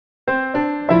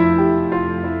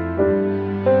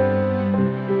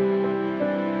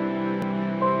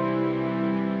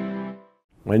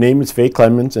My name is Faye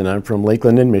Clemens, and I'm from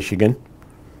Lakeland in Michigan.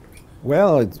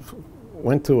 Well, I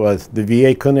went to the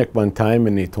VA clinic one time,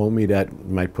 and they told me that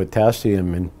my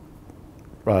potassium and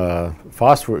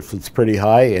phosphorus was pretty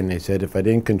high, and they said if I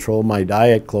didn't control my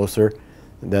diet closer,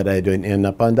 that I'd end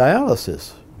up on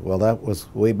dialysis. Well, that was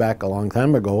way back a long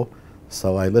time ago,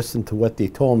 so I listened to what they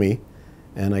told me,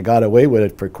 and I got away with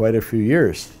it for quite a few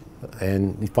years.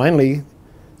 And finally,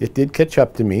 it did catch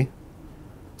up to me.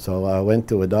 So I went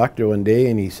to a doctor one day,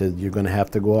 and he said, "You're going to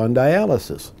have to go on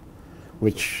dialysis,"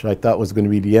 which I thought was going to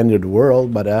be the end of the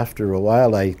world, but after a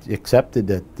while I accepted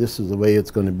that this is the way it's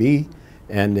going to be,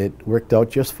 and it worked out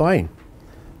just fine.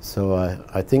 So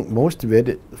I think most of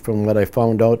it, from what I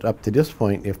found out up to this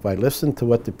point, if I listen to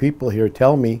what the people here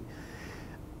tell me,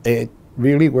 it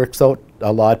really works out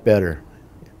a lot better.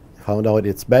 Found out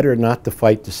it's better not to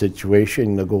fight the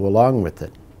situation, to go along with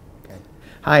it.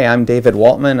 Hi, I'm David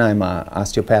Waltman. I'm an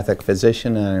osteopathic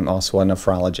physician, and I'm also a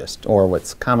nephrologist, or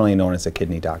what's commonly known as a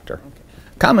kidney doctor.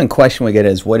 Common question we get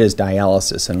is, what is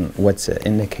dialysis and what's it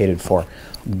indicated for?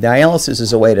 Dialysis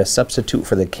is a way to substitute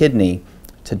for the kidney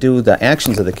to do the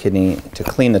actions of the kidney to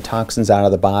clean the toxins out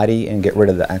of the body and get rid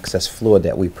of the excess fluid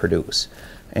that we produce.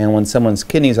 And when someone's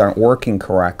kidneys aren't working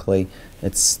correctly,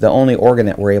 it's the only organ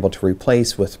that we're able to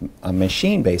replace with a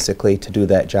machine basically to do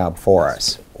that job for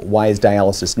us. Why is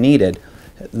dialysis needed?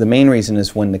 The main reason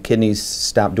is when the kidneys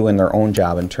stop doing their own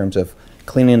job in terms of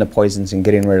cleaning the poisons and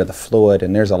getting rid of the fluid,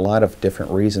 and there's a lot of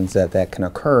different reasons that that can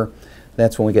occur.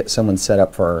 That's when we get someone set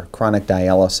up for chronic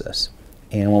dialysis.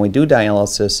 And when we do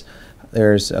dialysis,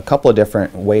 there's a couple of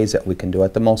different ways that we can do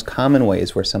it. The most common way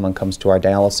is where someone comes to our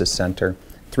dialysis center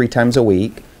 3 times a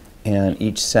week, and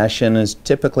each session is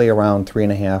typically around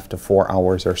 3.5 to 4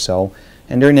 hours or so.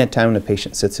 And during that time, the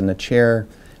patient sits in a chair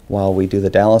while we do the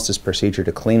dialysis procedure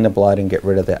to clean the blood and get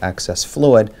rid of the excess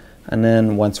fluid. And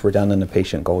then once we're done, then the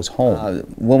patient goes home.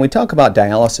 When we talk about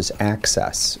dialysis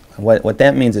access, what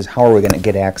that means is how are we going to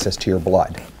get access to your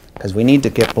blood? Because we need to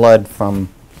get blood from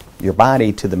your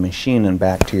body to the machine and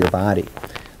back to your body.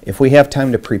 If we have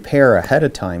time to prepare ahead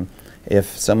of time,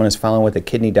 if someone is following with a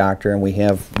kidney doctor and we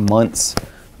have months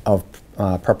of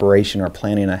preparation or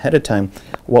planning ahead of time,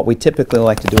 what we typically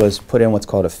like to do is put in what's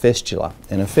called a fistula.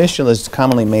 And a fistula is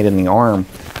commonly made in the arm,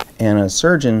 and a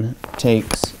surgeon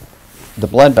takes the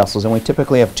blood vessels, and we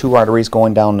typically have 2 arteries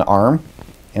going down the arm,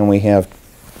 and we have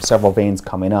several veins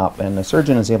coming up, and the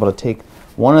surgeon is able to take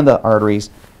one of the arteries,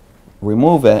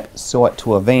 remove it, sew it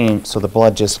to a vein, so the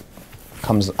blood just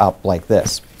comes up like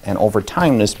this. And over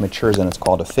time this matures and it's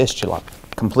called a fistula,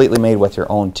 completely made with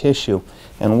your own tissue.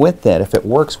 And with that, if it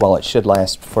works well, it should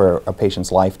last for a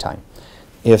patient's lifetime.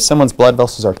 If someone's blood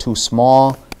vessels are too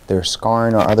small, they're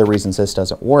scarring, or other reasons this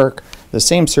doesn't work, the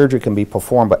same surgery can be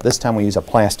performed, but this time we use a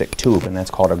plastic tube, and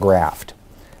that's called a graft.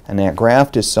 And that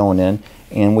graft is sewn in,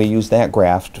 and we use that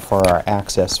graft for our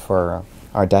access for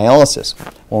our dialysis.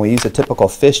 When we use a typical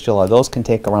fistula, those can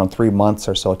take around 3 months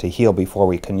or so to heal before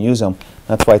we can use them.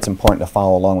 That's why it's important to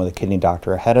follow along with a kidney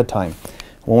doctor ahead of time.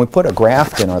 When we put a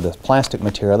graft in, or the plastic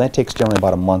material, that takes generally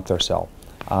about a month or so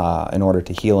in order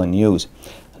to heal and use.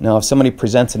 Now, if somebody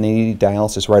presents and they need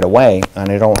dialysis right away, and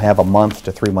they don't have a month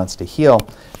to 3 months to heal,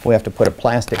 we have to put a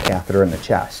plastic catheter in the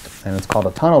chest. And it's called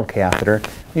a tunneled catheter.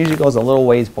 It usually goes a little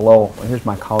ways below, here's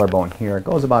my collarbone here, it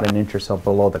goes about 1 inch or so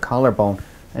below the collarbone,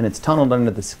 and it's tunneled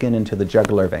under the skin into the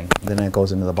jugular vein. Then it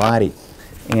goes into the body.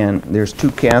 And there's 2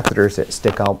 catheters that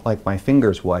stick out like my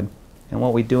fingers would. And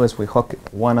what we do is we hook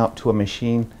one up to a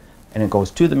machine, and it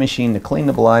goes to the machine to clean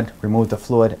the blood, remove the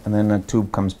fluid, and then the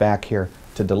tube comes back here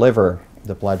to deliver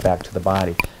the blood back to the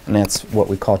body. And that's what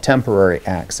we call temporary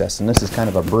access. And this is kind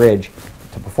of a bridge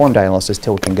to perform dialysis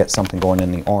till we can get something going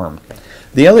in the arm.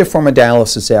 The other form of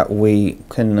dialysis that we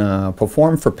can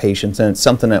perform for patients, and it's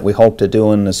something that we hope to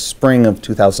do in the spring of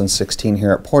 2016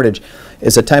 here at Portage,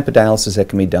 is a type of dialysis that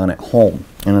can be done at home,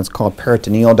 and it's called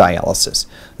peritoneal dialysis.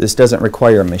 This doesn't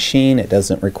require a machine, it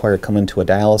doesn't require coming to a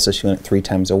dialysis unit 3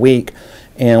 times a week,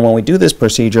 and when we do this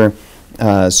procedure,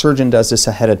 a surgeon does this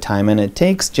ahead of time, and it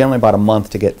takes generally about a month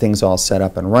to get things all set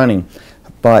up and running.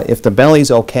 But if the belly's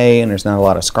okay and there's not a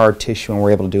lot of scar tissue and we're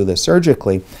able to do this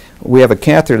surgically, we have a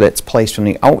catheter that's placed from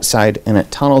the outside, and it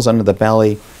tunnels under the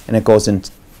belly, and it goes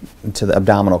into the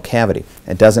abdominal cavity.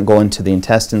 It doesn't go into the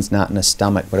intestines, not in the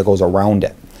stomach, but it goes around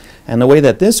it. And the way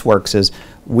that this works is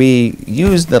we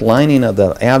use the lining of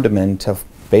the abdomen to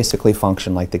basically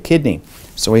function like the kidney.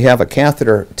 So we have a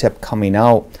catheter tip coming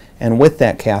out, and with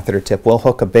that catheter tip we'll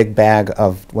hook a big bag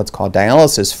of what's called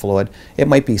dialysis fluid. It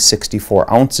might be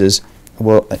 64 ounces.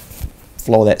 We'll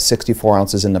flow that 64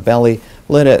 ounces in the belly,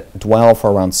 let it dwell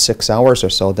for around 6 hours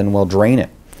or so, then we'll drain it.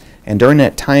 And during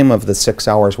that time of the 6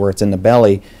 hours where it's in the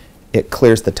belly, it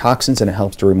clears the toxins and it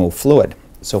helps to remove fluid.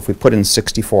 So if we put in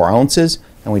 64 ounces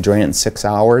and we drain it in 6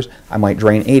 hours, I might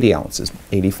drain 80 ounces,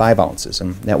 85 ounces,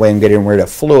 and that way I'm getting rid of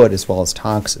fluid as well as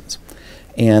toxins.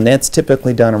 And that's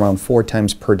typically done around 4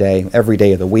 times per day, every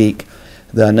day of the week.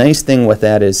 The nice thing with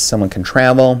that is someone can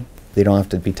travel, they don't have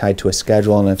to be tied to a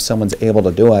schedule, and if someone's able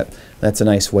to do it, that's a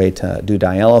nice way to do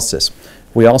dialysis.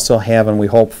 We also have, and we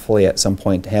hopefully at some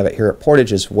point have it here at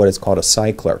Portage, is what is called a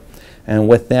cycler. And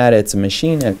with that, it's a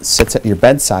machine that sits at your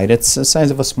bedside. It's the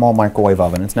size of a small microwave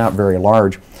oven. It's not very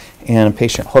large. And a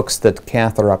patient hooks the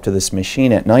catheter up to this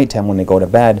machine at nighttime when they go to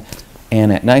bed.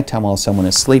 And at nighttime, while someone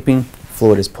is sleeping,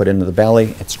 fluid is put into the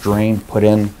belly. It's drained, put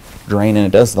in, drained, and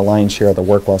it does the lion's share of the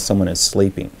work while someone is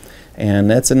sleeping. And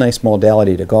that's a nice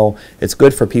modality to go. It's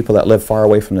good for people that live far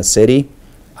away from the city,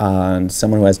 and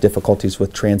someone who has difficulties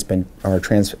with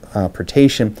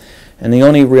transportation. And the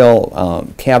only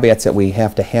real caveats that we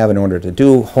have to have in order to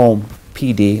do home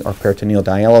PD or peritoneal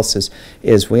dialysis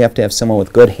is we have to have someone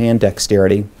with good hand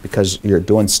dexterity because you're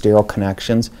doing sterile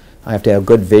connections. I have to have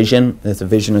good vision. If the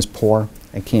vision is poor,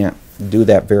 I can't do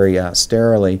that very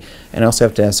sterilely. And I also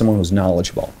have to have someone who's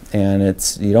knowledgeable. And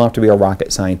you don't have to be a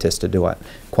rocket scientist to do it.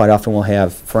 Quite often we'll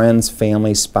have friends,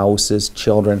 family, spouses,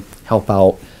 children help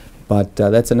out. But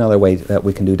that's another way that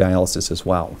we can do dialysis as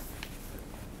well.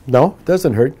 No, it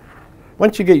doesn't hurt.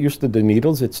 Once you get used to the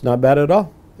needles, it's not bad at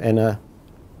all. And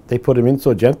they put them in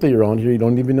so gently around here, you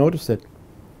don't even notice it.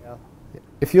 Yeah.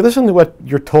 If you listen to what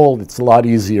you're told, it's a lot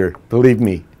easier, believe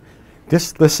me.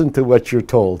 Just listen to what you're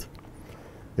told.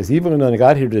 Because even when I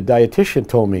got here, the dietitian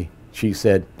told me, she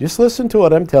said, just listen to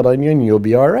what I'm telling you and you'll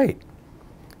be all right.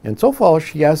 And so far,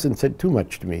 she hasn't said too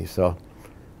much to me, so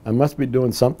I must be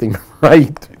doing something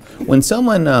right. When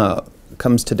someone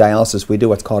comes to dialysis, we do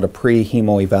what's called a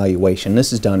pre-hemo evaluation.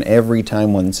 This is done every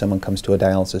time when someone comes to a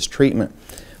dialysis treatment.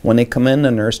 When they come in,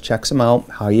 the nurse checks them out.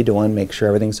 How are you doing? Make sure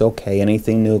everything's okay.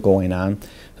 Anything new going on?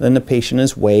 Then the patient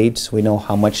is weighed, so we know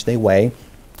how much they weigh.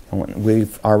 And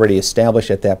we've already established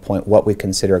at that point what we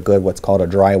consider good, what's called a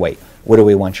dry weight. What do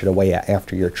we want you to weigh at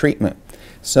after your treatment?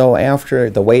 So after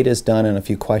the weight is done and a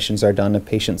few questions are done, the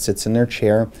patient sits in their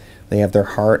chair. They have their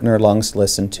heart and their lungs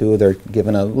listened to. They're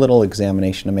given a little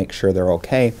examination to make sure they're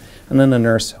okay. And then the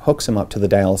nurse hooks them up to the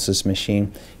dialysis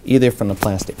machine, either from the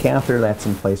plastic catheter that's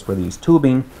in place where they use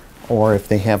tubing, or if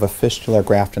they have a fistula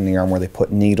graft in the arm where they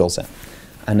put needles in.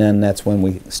 And then that's when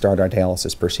we start our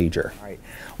dialysis procedure. All right.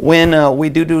 When we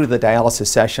do the dialysis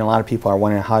session, a lot of people are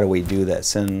wondering, how do we do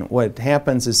this? And what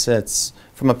happens is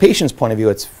from a patient's point of view,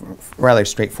 it's rather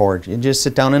straightforward. You just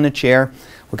sit down in a chair.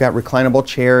 We've got reclinable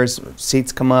chairs,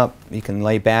 seats come up, you can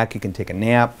lay back, you can take a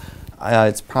nap.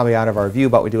 It's probably out of our view,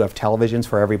 but we do have televisions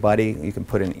for everybody. You can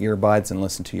put in earbuds and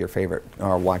listen to your favorite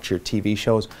or watch your TV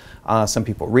shows. Some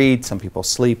people read, some people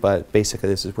sleep, but basically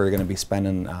this is where you're going to be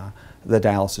spending the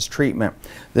dialysis treatment.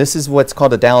 This is what's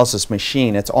called a dialysis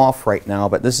machine. It's off right now,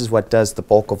 but this is what does the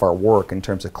bulk of our work in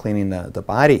terms of cleaning the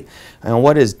body. And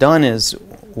what is done is,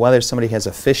 whether somebody has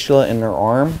a fistula in their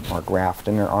arm or graft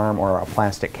in their arm or a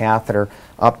plastic catheter,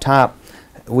 up top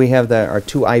we have our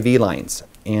 2 IV lines.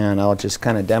 And I'll just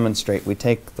kind of demonstrate. We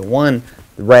take the one,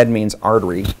 the red means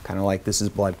artery, kind of like this is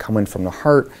blood coming from the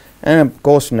heart, and it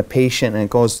goes from the patient and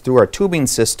it goes through our tubing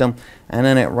system, and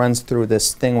then it runs through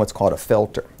this thing what's called a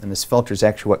filter. And this filter is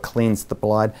actually what cleans the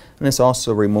blood, and this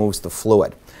also removes the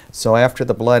fluid. So after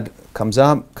the blood comes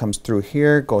up, comes through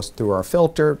here, goes through our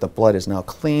filter, the blood is now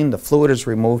clean, the fluid is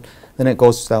removed, then it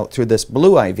goes out through this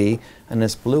blue IV, and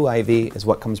this blue IV is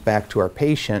what comes back to our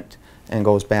patient and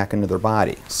goes back into their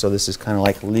body. So this is kind of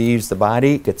like leaves the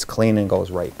body, gets clean, and goes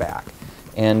right back.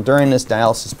 And during this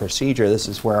dialysis procedure, this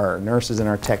is where our nurses and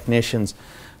our technicians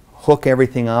hook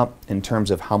everything up in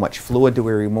terms of how much fluid do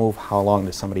we remove, how long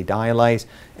does somebody dialyze,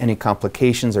 any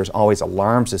complications. There's always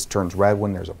alarms. This turns red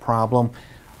when there's a problem.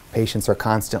 Patients are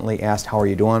constantly asked, how are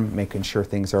you doing, making sure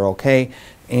things are okay.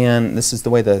 And this is the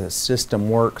way the system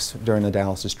works during the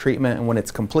dialysis treatment. And when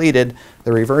it's completed,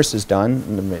 the reverse is done,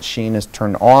 and the machine is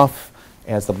turned off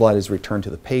as the blood is returned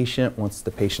to the patient. Once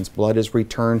the patient's blood is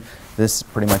returned, this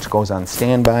pretty much goes on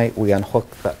standby. We unhook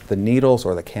the needles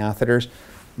or the catheters,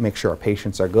 make sure our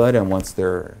patients are good, and once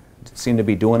they seem to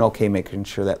be doing okay, making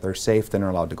sure that they're safe, then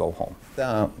they're allowed to go home.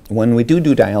 When we do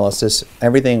dialysis,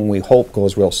 everything we hope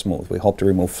goes real smooth. We hope to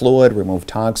remove fluid, remove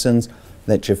toxins,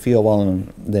 that you feel well,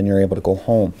 and then you're able to go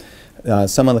home.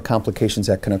 Some of the complications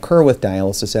that can occur with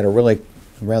dialysis that are really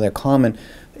rather common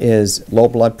is low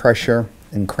blood pressure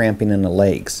and cramping in the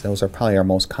legs. Those are probably our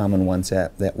most common ones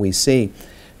that we see.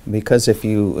 Because if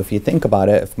you think about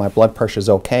it, if my blood pressure is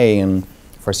okay and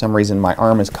for some reason my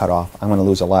arm is cut off, I'm going to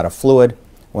lose a lot of fluid.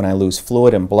 When I lose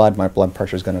fluid and blood, my blood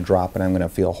pressure is going to drop and I'm going to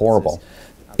feel horrible.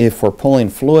 If we're pulling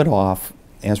fluid off,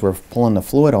 as we're pulling the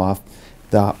fluid off,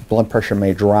 the blood pressure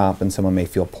may drop and someone may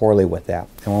feel poorly with that.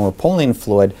 And when we're pulling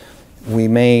fluid, we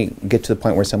may get to the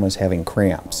point where someone's having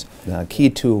cramps. The key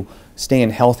to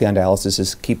staying healthy on dialysis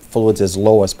is keep fluids as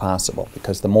low as possible,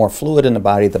 because the more fluid in the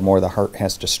body, the more the heart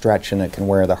has to stretch and it can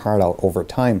wear the heart out over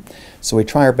time. So we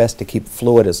try our best to keep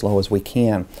fluid as low as we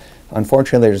can.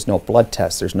 Unfortunately, there's no blood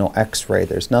test, there's no x-ray,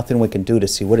 there's nothing we can do to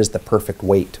see what is the perfect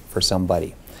weight for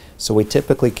somebody. So we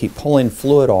typically keep pulling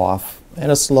fluid off at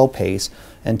a slow pace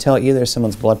until either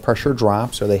someone's blood pressure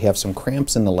drops or they have some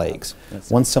cramps in the legs.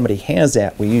 Once somebody has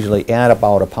that, we usually add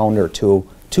about a pound or two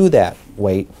to that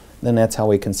weight. Then that's how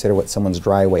we consider what someone's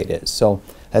dry weight is. So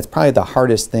that's probably the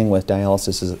hardest thing with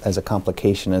dialysis as a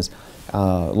complication is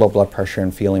low blood pressure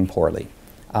and feeling poorly.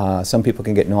 Some people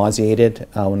can get nauseated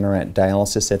when they're at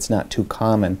dialysis. That's not too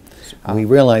common. We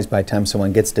realize by the time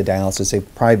someone gets to dialysis,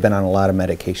 they've probably been on a lot of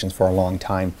medications for a long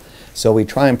time. So we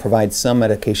try and provide some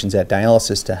medications at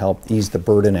dialysis to help ease the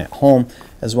burden at home,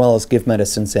 as well as give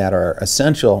medicines that are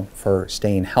essential for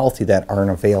staying healthy that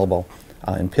aren't available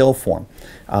in pill form.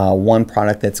 One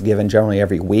product that's given generally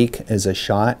every week is a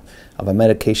shot of a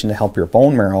medication to help your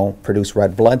bone marrow produce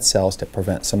red blood cells to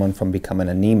prevent someone from becoming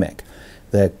anemic.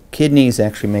 The kidneys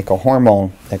actually make a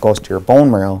hormone that goes to your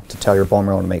bone marrow to tell your bone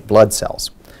marrow to make blood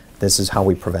cells. This is how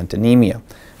we prevent anemia.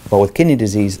 But with kidney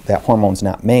disease, that hormone's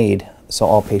not made, so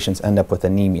all patients end up with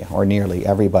anemia, or nearly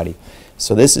everybody.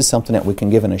 So this is something that we can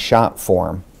give in a shot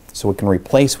form, so we can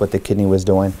replace what the kidney was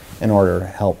doing in order to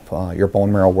help your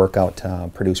bone marrow work out to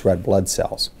produce red blood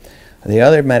cells. The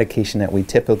other medication that we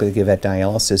typically give at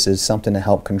dialysis is something to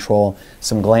help control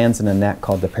some glands in the neck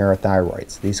called the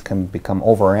parathyroids. These can become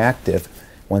overactive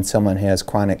when someone has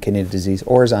chronic kidney disease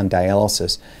or is on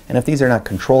dialysis. And if these are not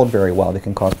controlled very well, they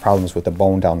can cause problems with the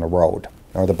bone down the road,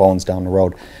 or the bones down the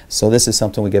road. So this is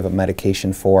something we give a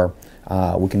medication for.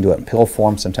 We can do it in pill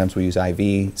form. Sometimes we use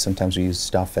IV. Sometimes we use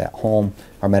stuff at home,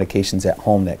 or medications at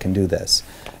home that can do this.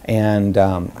 And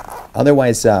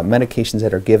otherwise, medications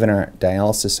that are given at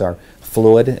dialysis are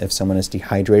fluid. If someone is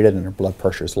dehydrated and their blood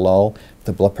pressure is low, if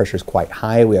the blood pressure is quite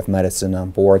high, we have medicine on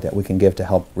board that we can give to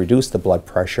help reduce the blood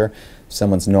pressure. If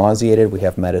someone's nauseated, we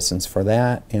have medicines for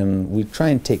that. And we try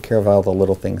and take care of all the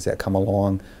little things that come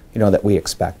along, that we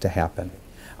expect to happen.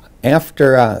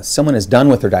 After someone is done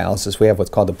with their dialysis, we have what's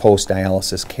called the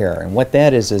post-dialysis care. And what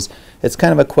that is it's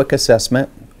kind of a quick assessment.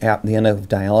 At the end of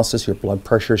dialysis, your blood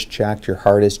pressure is checked, your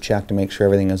heart is checked to make sure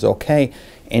everything is okay.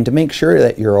 And to make sure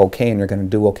that you're okay and you're going to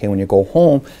do okay when you go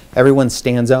home, everyone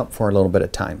stands up for a little bit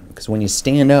of time. Because when you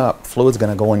stand up, fluid's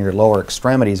going to go in your lower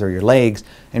extremities or your legs,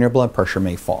 and your blood pressure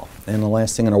may fall. And the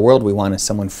last thing in the world we want is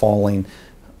someone falling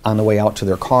on the way out to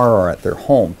their car or at their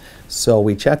home. So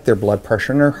we check their blood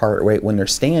pressure and their heart rate when they're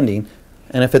standing,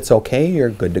 and if it's okay,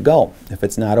 you're good to go. If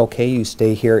it's not okay, you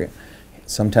stay here.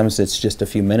 Sometimes it's just a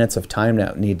few minutes of time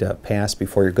that need to pass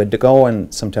before you're good to go,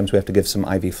 and sometimes we have to give some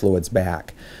IV fluids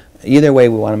back. Either way,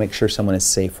 we want to make sure someone is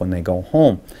safe when they go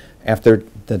home. After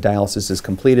the dialysis is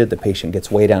completed, the patient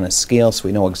gets weighed on a scale so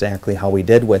we know exactly how we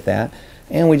did with that,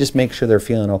 and we just make sure they're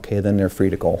feeling okay, then they're free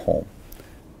to go home.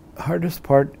 Hardest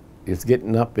part is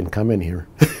getting up and coming here.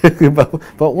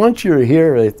 but once you're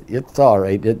here, it's all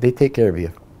right. They take care of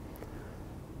you.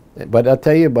 But I'll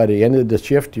tell you, by the end of the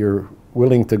shift, you're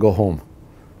willing to go home.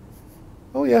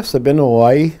 Oh yes, I've been to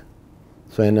Hawaii.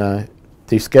 So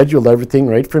they scheduled everything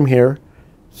right from here.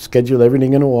 Scheduled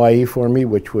everything in Hawaii for me,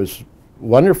 which was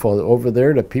wonderful. Over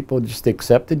there, the people just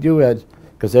accepted you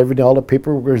because all the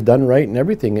paperwork was done right and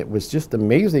everything. It was just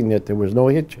amazing that there was no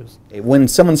hitches. When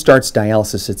someone starts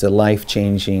dialysis, it's a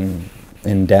life-changing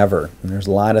endeavor. And there's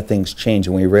a lot of things change,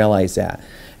 and we realize that.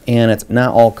 And it's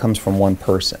not all comes from one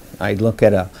person. I look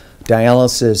at a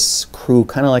dialysis crew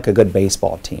kind of like a good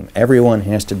baseball team. Everyone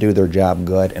has to do their job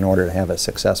good in order to have a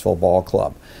successful ball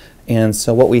club. And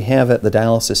so what we have at the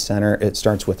dialysis center, it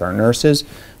starts with our nurses.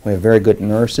 We have very good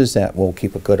nurses that will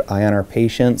keep a good eye on our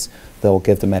patients. They'll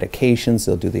give the medications,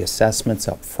 they'll do the assessments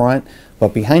up front.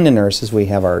 But behind the nurses, we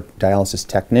have our dialysis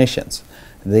technicians.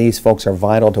 These folks are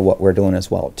vital to what we're doing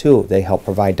as well, too. They help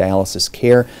provide dialysis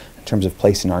care in terms of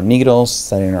placing our needles,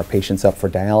 setting our patients up for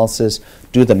dialysis,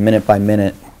 do the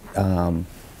minute-by-minute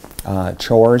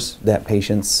chores that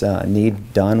patients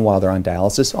need done while they're on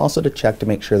dialysis, also to check to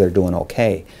make sure they're doing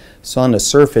okay. So on the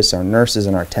surface, our nurses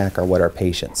and our tech are what our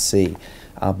patients see.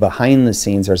 Behind the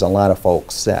scenes, there's a lot of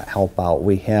folks that help out.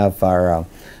 We have our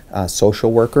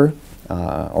social worker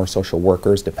or social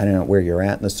workers, depending on where you're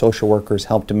at. And the social workers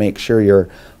help to make sure you're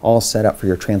all set up for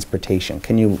your transportation.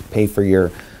 Can you pay for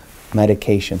your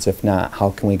medications? If not, how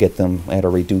can we get them at a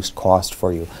reduced cost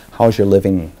for you? How's your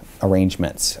living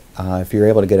arrangements. If you're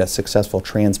able to get a successful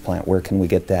transplant, where can we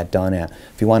get that done at?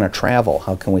 If you want to travel,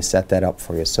 how can we set that up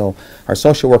for you? So our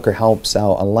social worker helps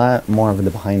out a lot more of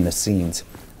the behind the scenes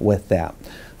with that.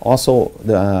 Also,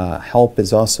 the help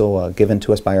is also given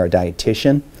to us by our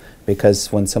dietitian,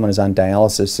 because when someone is on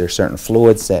dialysis, there are certain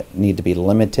fluids that need to be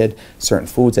limited, certain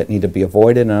foods that need to be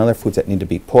avoided, and other foods that need to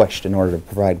be pushed in order to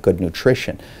provide good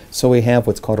nutrition. So we have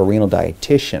what's called a renal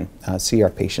dietitian see our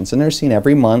patients, and they're seen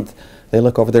every month. They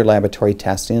look over their laboratory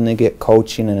testing, and they get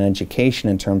coaching and education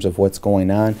in terms of what's going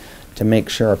on to make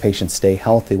sure our patients stay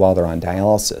healthy while they're on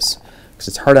dialysis. Because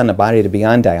it's hard on the body to be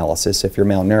on dialysis. If you're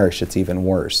malnourished, it's even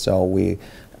worse. So we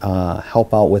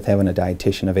help out with having a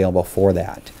dietitian available for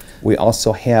that. We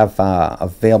also have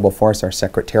available for us our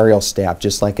secretarial staff,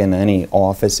 just like in any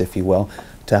office, if you will,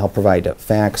 to help provide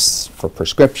fax for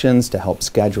prescriptions, to help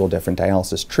schedule different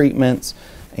dialysis treatments,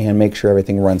 and make sure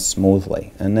everything runs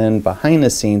smoothly. And then behind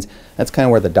the scenes, that's kind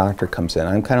of where the doctor comes in.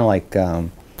 I'm kind of like,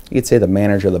 you could say, the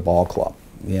manager of the ball club.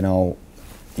 You know,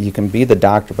 you can be the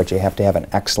doctor, but you have to have an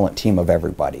excellent team of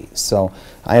everybody. So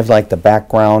I have like the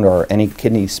background, or any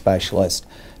kidney specialist,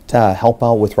 to help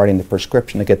out with writing the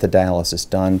prescription to get the dialysis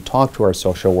done, talk to our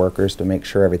social workers to make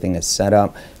sure everything is set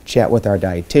up, chat with our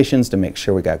dietitians to make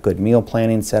sure we got good meal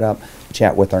planning set up,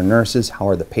 chat with our nurses, how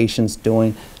are the patients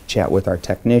doing, chat with our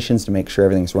technicians to make sure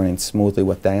everything's running smoothly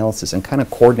with dialysis, and kind of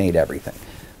coordinate everything.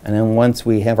 And then once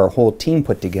we have our whole team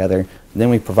put together, then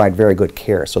we provide very good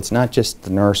care. So it's not just the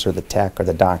nurse or the tech or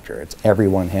the doctor, it's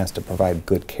everyone has to provide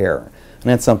good care. And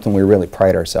that's something we really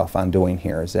pride ourselves on doing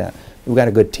here, is that we've got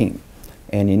a good team.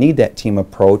 And you need that team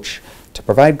approach to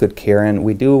provide good care, and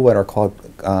we do what are called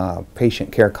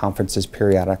patient care conferences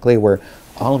periodically, where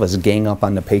all of us gang up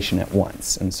on the patient at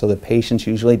once. And so the patient's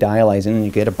usually dialyzing, and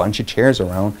you get a bunch of chairs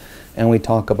around, and we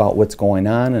talk about what's going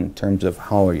on in terms of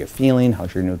how are you feeling,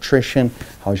 how's your nutrition,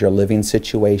 how's your living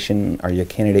situation, are you a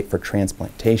candidate for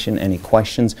transplantation, any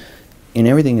questions. And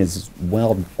everything is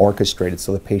well orchestrated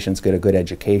so the patients get a good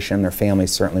education. Their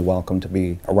family's certainly welcome to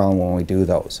be around when we do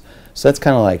those. So that's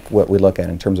kind of like what we look at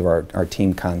in terms of our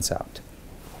team concept.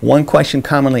 One question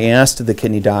commonly asked to the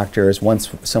kidney doctor is, once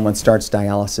someone starts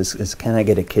dialysis, is, can I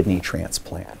get a kidney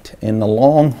transplant? In the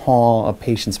long haul, a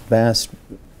patient's best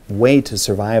way to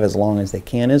survive as long as they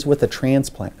can is with a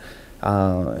transplant.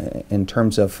 In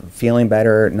terms of feeling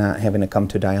better, not having to come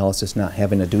to dialysis, not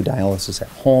having to do dialysis at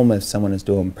home if someone is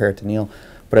doing peritoneal.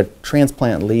 But a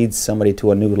transplant leads somebody to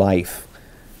a new life.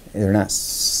 They're not,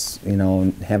 you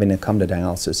know, having to come to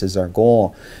dialysis is our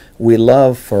goal. We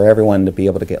love for everyone to be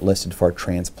able to get listed for a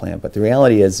transplant, but the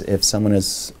reality is, if someone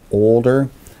is older,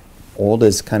 old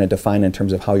is kind of defined in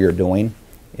terms of how you're doing.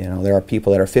 You know, there are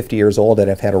people that are 50 years old that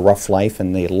have had a rough life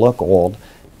and they look old.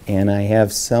 And I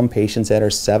have some patients that are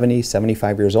 70,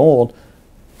 75 years old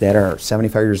that are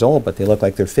 75 years old, but they look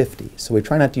like they're 50. So we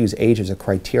try not to use age as a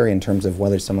criteria in terms of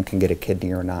whether someone can get a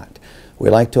kidney or not.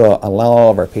 We like to allow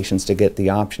all of our patients to get the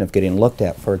option of getting looked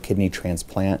at for a kidney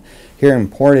transplant. Here in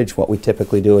Portage, what we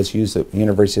typically do is use the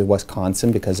University of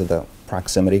Wisconsin because of the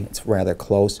proximity. It's rather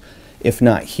close. If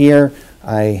not here,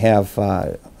 I have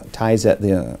ties at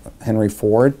the Henry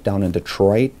Ford down in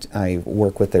Detroit. I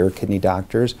work with their kidney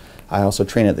doctors. I also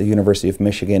train at the University of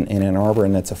Michigan in Ann Arbor,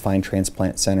 and that's a fine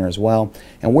transplant center as well.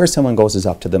 And where someone goes is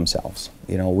up to themselves.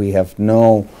 You know, we have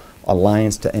no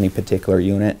alliance to any particular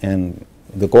unit, and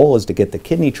the goal is to get the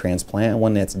kidney transplant, and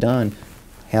when that's done,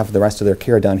 have the rest of their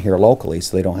care done here locally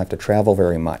so they don't have to travel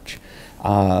very much.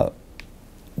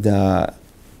 The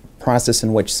process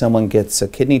in which someone gets a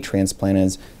kidney transplant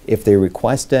is, if they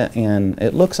request it and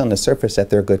it looks on the surface that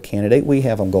they're a good candidate, we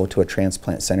have them go to a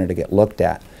transplant center to get looked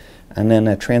at. And then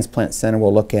a transplant center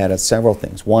will look at several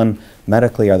things. One,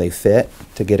 medically, are they fit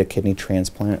to get a kidney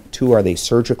transplant? Two, are they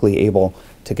surgically able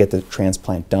to get the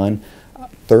transplant done?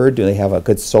 Third, do they have a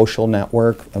good social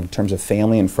network in terms of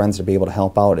family and friends to be able to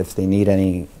help out if they need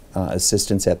any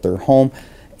assistance at their home?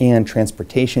 And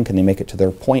transportation, can they make it to their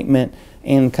appointment?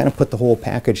 And kind of put the whole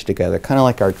package together. Kind of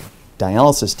like our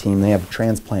dialysis team, they have a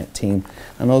transplant team,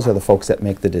 and those are the folks that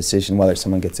make the decision whether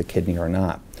someone gets a kidney or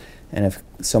not. And if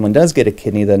someone does get a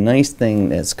kidney, the nice thing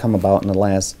that's come about in the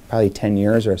last probably 10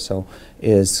 years or so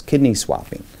is kidney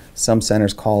swapping. Some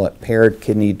centers call it paired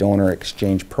kidney donor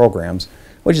exchange programs,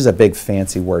 which is a big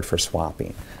fancy word for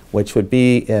swapping, which would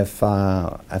be if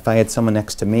I had someone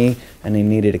next to me and they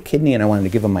needed a kidney and I wanted to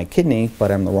give them my kidney,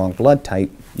 but I'm the wrong blood type,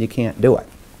 you can't do it.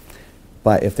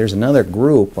 But if there's another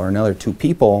group or another two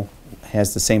people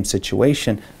has the same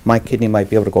situation, my kidney might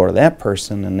be able to go to that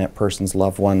person, and that person's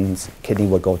loved one's kidney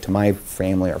would go to my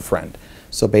family or friend.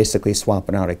 So basically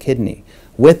swapping out a kidney.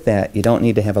 With that, you don't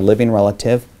need to have a living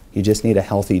relative You just need a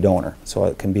healthy donor. So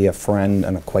it can be a friend,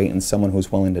 an acquaintance, someone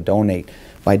who's willing to donate.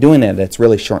 By doing that, it's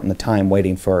really shortened the time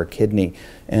waiting for a kidney.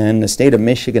 And in the state of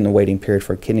Michigan, the waiting period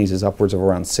for kidneys is upwards of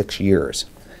around 6 years.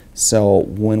 So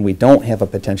when we don't have a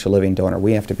potential living donor,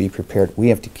 we have to be prepared. We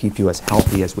have to keep you as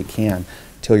healthy as we can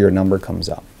till your number comes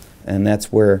up. And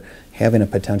that's where having a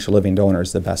potential living donor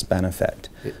is the best benefit.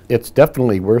 It's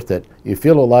definitely worth it. You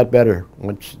feel a lot better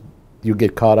once you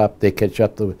get caught up, they catch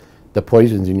up the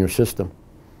poisons in your system.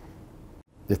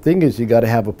 The thing is, you got to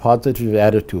have a positive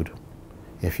attitude.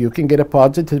 If you can get a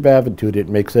positive attitude, it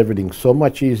makes everything so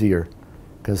much easier,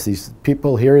 because these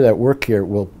people here that work here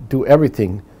will do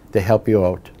everything to help you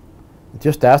out.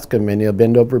 Just ask them and they'll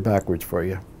bend over backwards for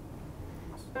you.